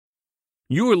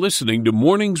You are listening to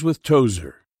Mornings with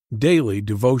Tozer, daily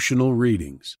devotional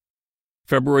readings.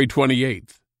 February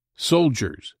 28th,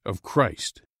 Soldiers of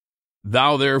Christ.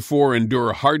 Thou therefore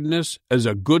endure hardness as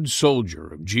a good soldier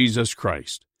of Jesus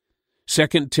Christ.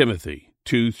 2 Timothy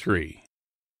 2:3.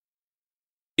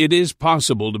 It is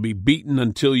possible to be beaten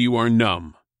until you are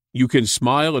numb. You can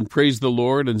smile and praise the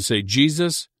Lord and say,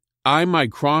 Jesus, I my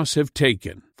cross have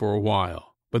taken for a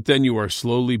while, but then you are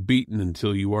slowly beaten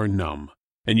until you are numb,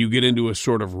 and you get into a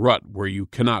sort of rut where you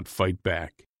cannot fight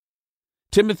back.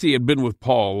 Timothy had been with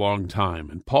Paul a long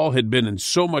time, and Paul had been in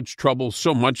so much trouble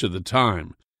so much of the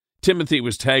time. Timothy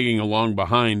was tagging along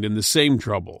behind in the same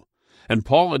trouble, and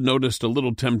Paul had noticed a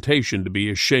little temptation to be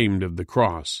ashamed of the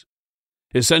cross.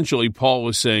 Essentially, Paul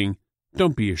was saying,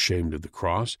 don't be ashamed of the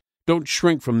cross. Don't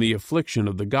shrink from the affliction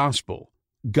of the gospel.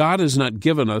 God has not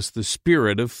given us the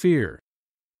spirit of fear.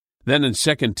 Then in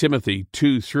 2 Timothy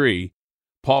 2:3,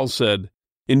 Paul said,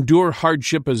 endure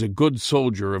hardship as a good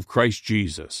soldier of Christ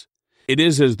Jesus. It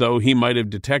is as though he might have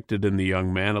detected in the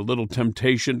young man a little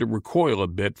temptation to recoil a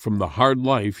bit from the hard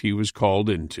life he was called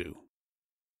into.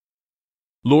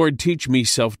 Lord, teach me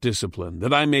self-discipline,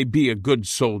 that I may be a good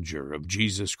soldier of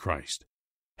Jesus Christ.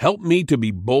 Help me to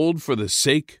be bold for the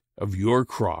sake of your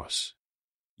cross.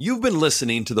 You've been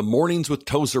listening to the Mornings with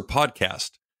Tozer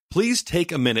podcast. Please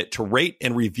take a minute to rate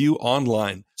and review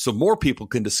online so more people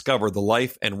can discover the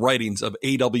life and writings of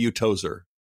A.W. Tozer.